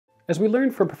As we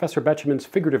learned from Professor Betjeman's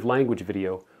figurative language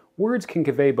video, words can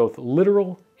convey both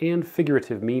literal and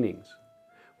figurative meanings.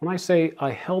 When I say,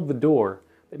 "I held the door,"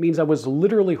 that means I was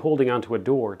literally holding onto a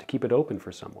door to keep it open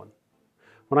for someone.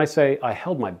 When I say, "I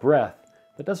held my breath,"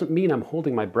 that doesn't mean I'm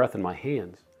holding my breath in my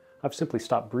hands. I've simply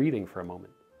stopped breathing for a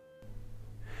moment.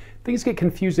 Things get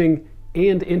confusing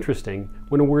and interesting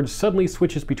when a word suddenly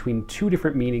switches between two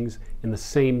different meanings in the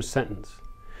same sentence.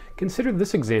 Consider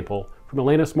this example from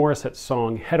Alanis Morissette's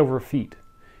song Head Over Feet,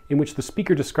 in which the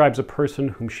speaker describes a person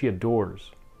whom she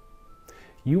adores.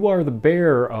 "You are the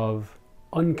bearer of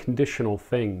unconditional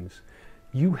things.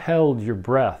 You held your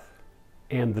breath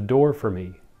and the door for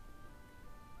me."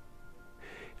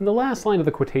 In the last line of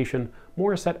the quotation,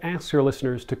 Morissette asks her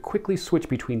listeners to quickly switch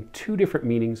between two different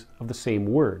meanings of the same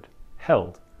word,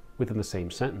 held, within the same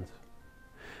sentence.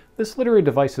 This literary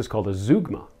device is called a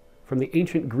zeugma, from the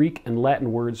ancient Greek and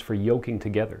Latin words for yoking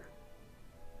together.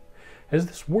 As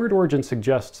this word origin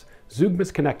suggests,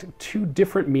 zeugmas connect two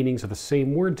different meanings of the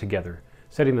same word together,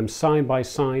 setting them side by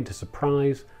side to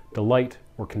surprise, delight,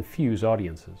 or confuse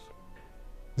audiences.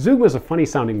 Zeugma is a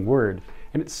funny-sounding word,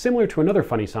 and it's similar to another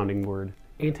funny-sounding word,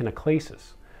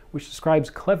 antinaclasis, which describes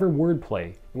clever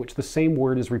wordplay in which the same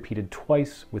word is repeated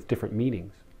twice with different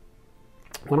meanings.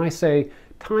 When I say,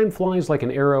 "Time flies like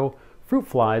an arrow, fruit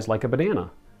flies like a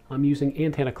banana," I'm using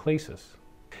antinaclasis.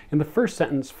 In the first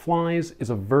sentence, flies is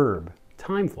a verb,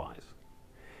 time flies.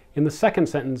 In the second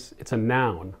sentence, it's a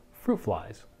noun, fruit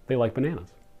flies, they like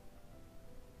bananas.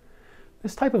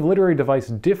 This type of literary device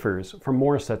differs from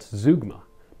Morissette's zeugma,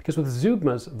 because with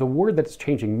zeugmas, the word that's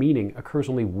changing meaning occurs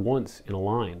only once in a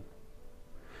line.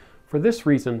 For this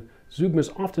reason,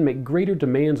 zeugmas often make greater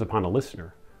demands upon a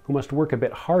listener, who must work a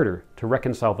bit harder to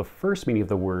reconcile the first meaning of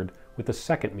the word with the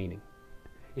second meaning.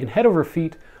 In Head Over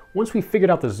Feet, once we've figured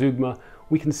out the zeugma,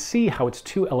 we can see how its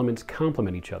two elements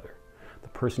complement each other. The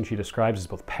person she describes is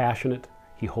both passionate,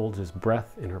 he holds his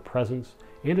breath in her presence,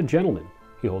 and a gentleman,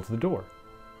 he holds the door.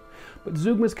 But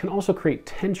zeugmas can also create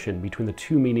tension between the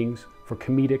two meanings for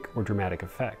comedic or dramatic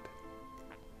effect.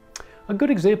 A good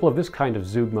example of this kind of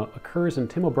zeugma occurs in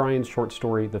Tim O'Brien's short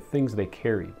story, The Things They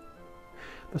Carried.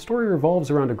 The story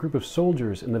revolves around a group of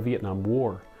soldiers in the Vietnam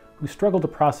War who struggle to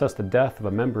process the death of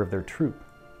a member of their troop,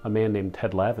 a man named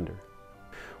Ted Lavender.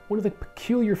 One of the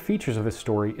peculiar features of this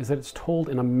story is that it's told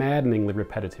in a maddeningly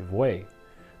repetitive way.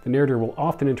 The narrator will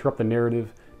often interrupt the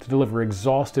narrative to deliver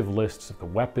exhaustive lists of the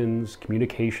weapons,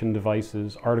 communication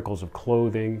devices, articles of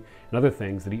clothing, and other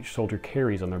things that each soldier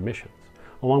carries on their missions,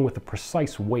 along with the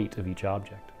precise weight of each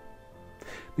object.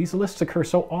 These lists occur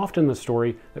so often in the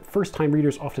story that first-time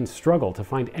readers often struggle to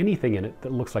find anything in it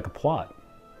that looks like a plot.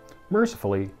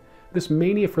 Mercifully, this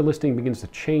mania for listing begins to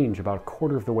change about a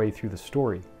quarter of the way through the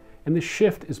story, and this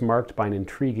shift is marked by an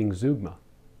intriguing zeugma.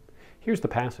 Here's the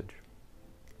passage.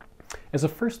 As a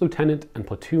first lieutenant and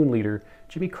platoon leader,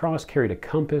 Jimmy Cross carried a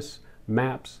compass,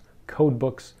 maps, code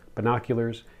books,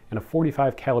 binoculars, and a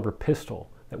 .45 caliber pistol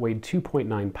that weighed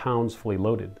 2.9 pounds fully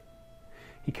loaded.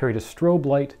 He carried a strobe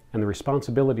light and the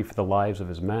responsibility for the lives of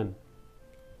his men.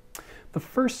 The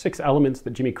first 6 elements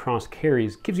that Jimmy Cross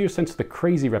carries gives you a sense of the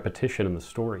crazy repetition in the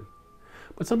story.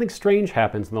 But something strange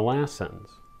happens in the last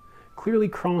sentence. Clearly,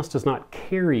 Cross does not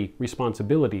carry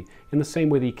responsibility in the same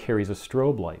way that he carries a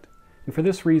strobe light. And for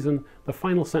this reason, the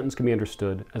final sentence can be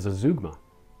understood as a zeugma.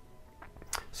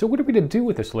 So what are we to do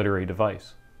with this literary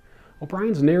device?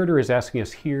 O'Brien's narrator is asking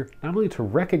us here not only to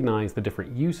recognize the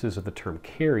different uses of the term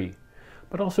carry,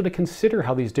 but also to consider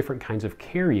how these different kinds of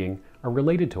carrying are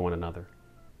related to one another.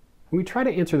 When we try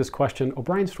to answer this question,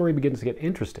 O'Brien's story begins to get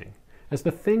interesting, as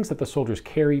the things that the soldiers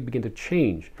carry begin to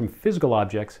change from physical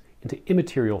objects into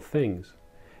immaterial things.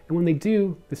 And when they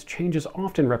do, this change is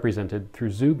often represented through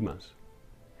zeugmas.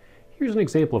 Here's an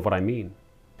example of what I mean.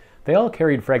 They all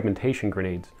carried fragmentation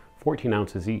grenades, 14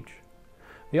 ounces each.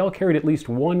 They all carried at least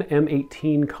one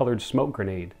M18 colored smoke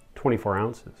grenade, 24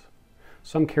 ounces.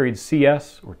 Some carried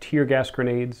CS or tear gas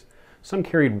grenades. Some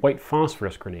carried white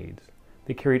phosphorus grenades.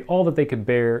 They carried all that they could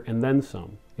bear and then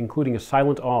some, including a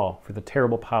silent awe for the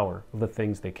terrible power of the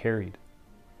things they carried.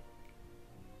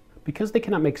 Because they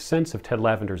cannot make sense of Ted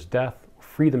Lavender's death or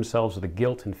free themselves of the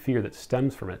guilt and fear that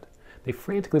stems from it, they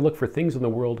frantically look for things in the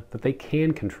world that they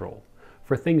can control,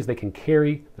 for things they can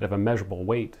carry that have a measurable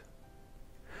weight.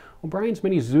 O'Brien's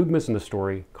many zeugmas in the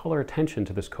story call our attention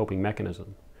to this coping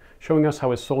mechanism, showing us how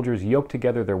his soldiers yoke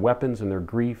together their weapons and their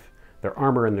grief, their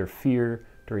armor and their fear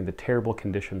during the terrible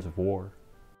conditions of war.